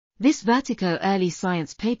This VERTICO early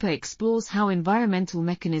science paper explores how environmental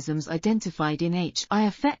mechanisms identified in HI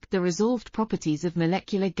affect the resolved properties of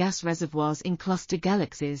molecular gas reservoirs in cluster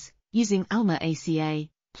galaxies, using ALMA ACA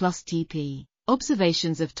plus TP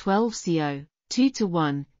observations of 12 CO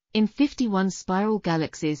 2:1 in 51 spiral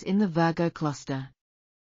galaxies in the Virgo cluster.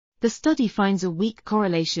 The study finds a weak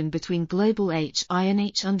correlation between global HI and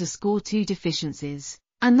H_2 deficiencies,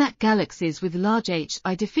 and that galaxies with large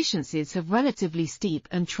HI deficiencies have relatively steep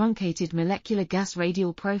and truncated molecular gas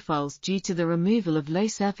radial profiles due to the removal of low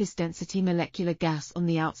surface density molecular gas on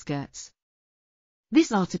the outskirts.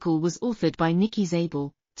 This article was authored by Nikki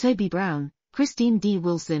Zabel, Toby Brown, Kristine D.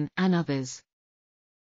 Wilson, and others.